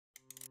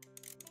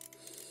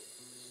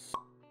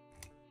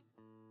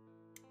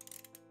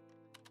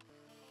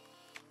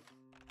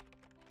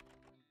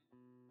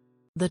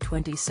The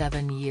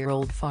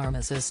 27-year-old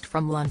pharmacist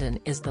from London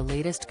is the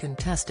latest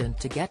contestant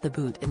to get the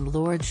boot in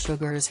Lord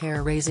Sugar's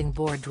hair-raising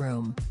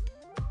boardroom.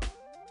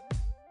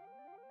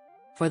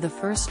 For the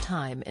first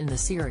time in the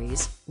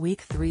series,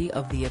 Week 3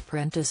 of The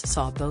Apprentice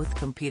saw both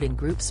competing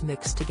groups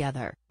mixed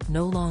together,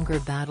 no longer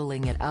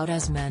battling it out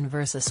as men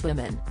versus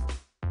women.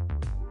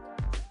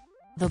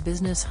 The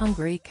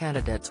business-hungry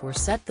candidates were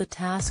set the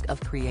task of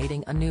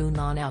creating a new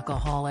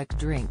non-alcoholic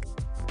drink.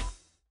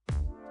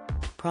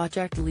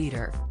 Project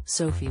leader,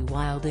 Sophie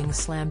Wilding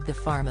slammed the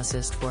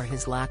pharmacist for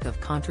his lack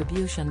of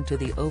contribution to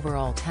the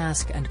overall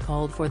task and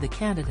called for the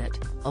candidate,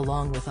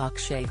 along with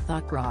Akshay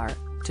Thakrar,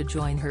 to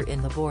join her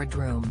in the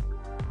boardroom.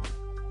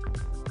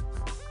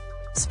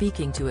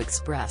 Speaking to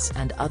Express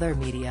and other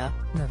media,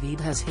 Navid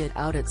has hit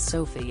out at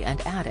Sophie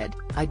and added,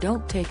 "I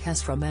don't take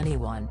hess from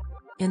anyone."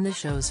 In the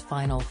show's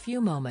final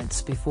few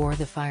moments before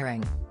the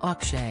firing,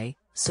 Akshay,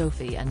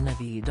 Sophie and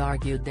Navid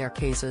argued their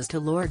cases to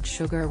Lord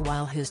Sugar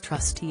while his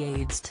trusty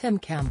aides Tim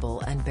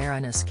Campbell and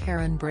Baroness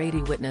Karen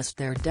Brady witnessed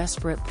their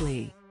desperate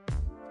plea.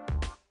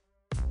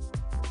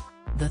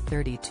 The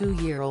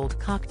 32-year-old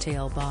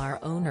cocktail bar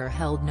owner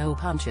held no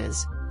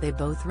punches, they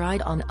both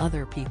ride on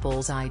other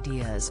people's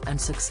ideas and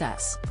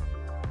success.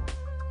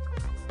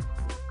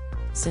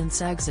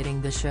 Since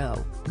exiting the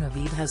show,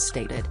 Navid has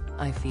stated,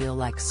 "I feel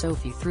like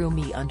Sophie threw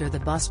me under the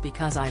bus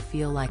because I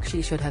feel like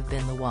she should have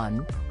been the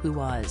one who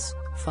was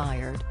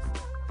fired."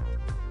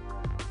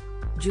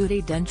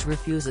 Judi Dench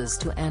refuses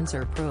to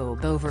answer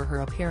probe over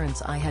her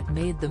appearance. "I had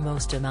made the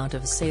most amount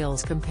of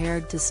sales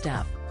compared to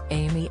Steph,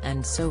 Amy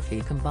and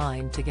Sophie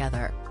combined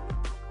together.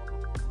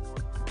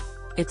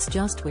 It's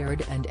just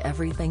weird and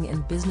everything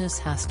in business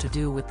has to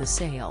do with the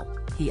sale,"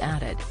 he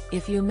added.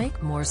 "If you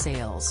make more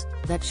sales,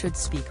 that should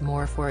speak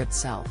more for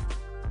itself."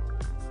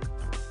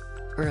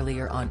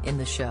 Earlier on in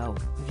the show,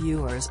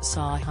 viewers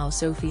saw how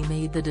Sophie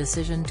made the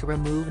decision to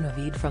remove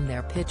Navid from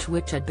their pitch,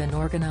 which had been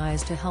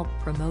organized to help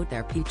promote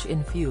their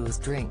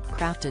peach-infused drink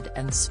crafted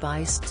and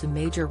spiced to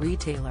major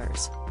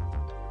retailers.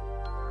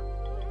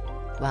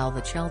 While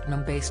the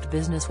Cheltenham-based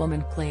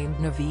businesswoman claimed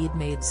Navid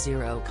made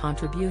zero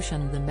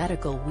contribution, the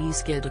medical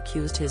whiz-kid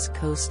accused his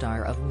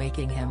co-star of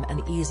making him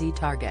an easy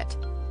target.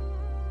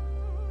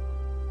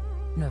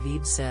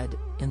 Navid said,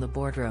 "In the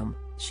boardroom,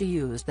 she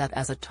used that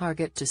as a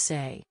target to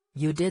say,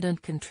 'You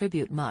didn't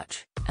contribute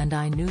much,' and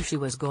I knew she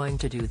was going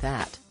to do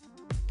that.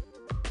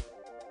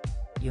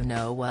 You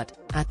know what,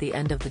 at the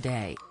end of the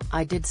day,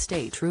 I did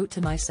stay true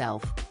to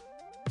myself.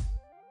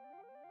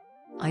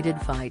 I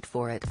did fight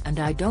for it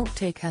and I don't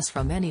take hess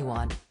from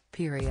anyone,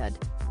 period."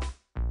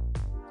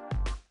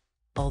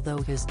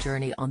 Although his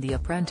journey on The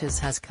Apprentice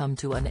has come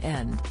to an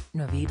end,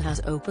 Navid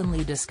has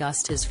openly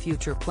discussed his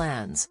future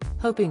plans,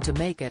 hoping to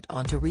make it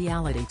onto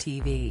reality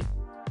TV.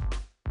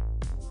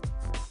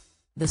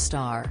 The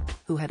star,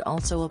 who had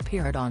also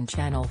appeared on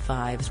Channel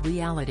 5's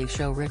reality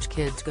show Rich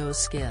Kids Go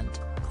Skint,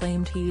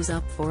 claimed he's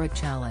up for a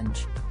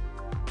challenge.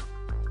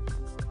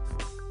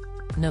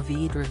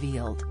 Navid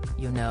revealed,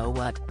 "You know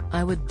what,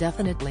 I would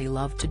definitely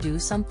love to do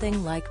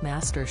something like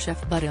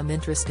MasterChef, but I'm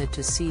interested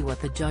to see what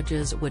the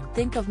judges would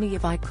think of me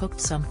if I cooked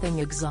something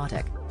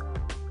exotic."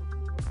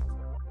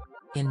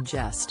 In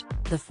jest,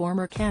 the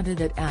former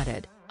candidate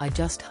added, "I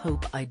just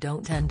hope I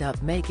don't end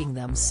up making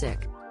them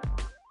sick."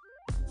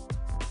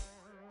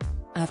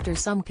 After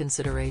some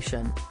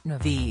consideration,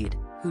 Navid,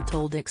 who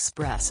told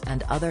Express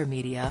and other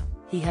media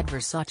he had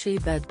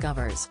Versace bed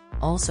covers,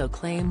 also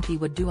claimed he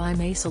would do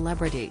 "I'm a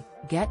celebrity,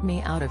 get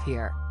me out of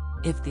here"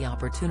 if the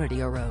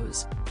opportunity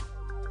arose.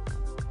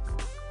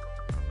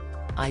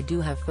 "I do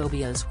have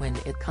phobias when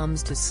it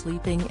comes to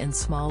sleeping in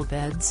small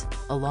beds,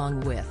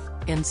 along with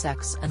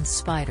insects and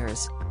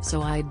spiders,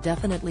 so I'd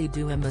definitely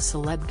do "I'm a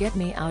celeb, get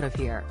me out of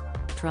here.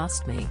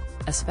 Trust me,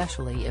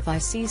 especially if I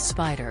see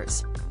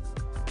spiders.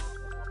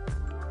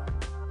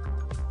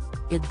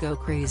 I'd go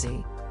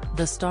crazy."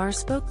 The star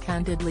spoke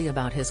candidly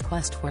about his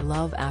quest for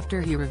love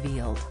after he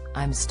revealed,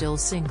 "I'm still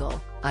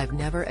single, I've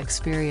never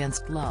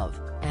experienced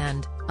love,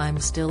 and I'm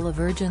still a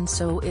virgin,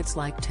 so it's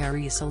like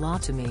Teresa Law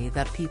to me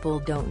that people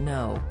don't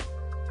know."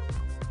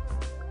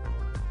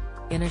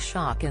 In a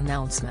shock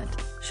announcement,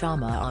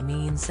 Shama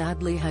Amin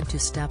sadly had to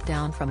step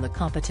down from the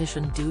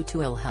competition due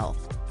to ill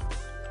health.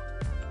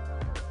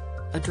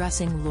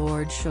 Addressing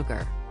Lord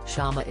Sugar,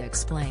 Shama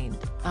explained,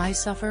 "I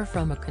suffer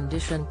from a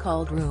condition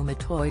called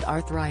rheumatoid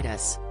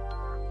arthritis.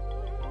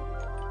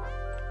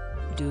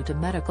 Due to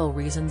medical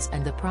reasons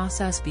and the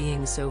process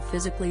being so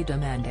physically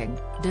demanding,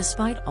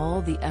 despite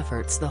all the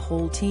efforts the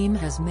whole team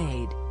has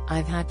made,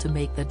 I've had to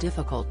make the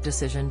difficult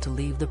decision to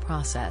leave the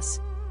process."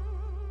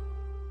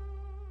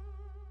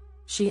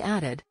 She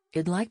added,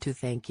 "I'd like to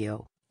thank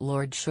you,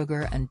 Lord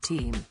Sugar and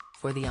team,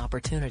 for the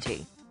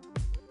opportunity."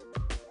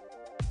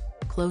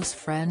 Close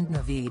friend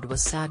Navid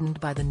was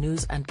saddened by the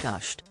news and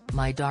gushed,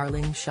 "My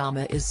darling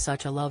Shama is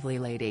such a lovely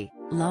lady,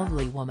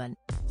 lovely woman.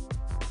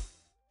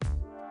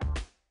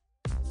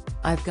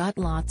 I've got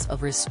lots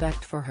of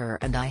respect for her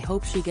and I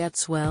hope she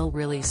gets well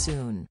really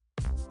soon."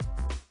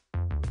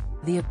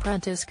 The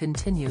Apprentice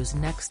continues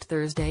next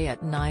Thursday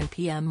at 9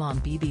 p.m. on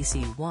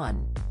BBC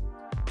One.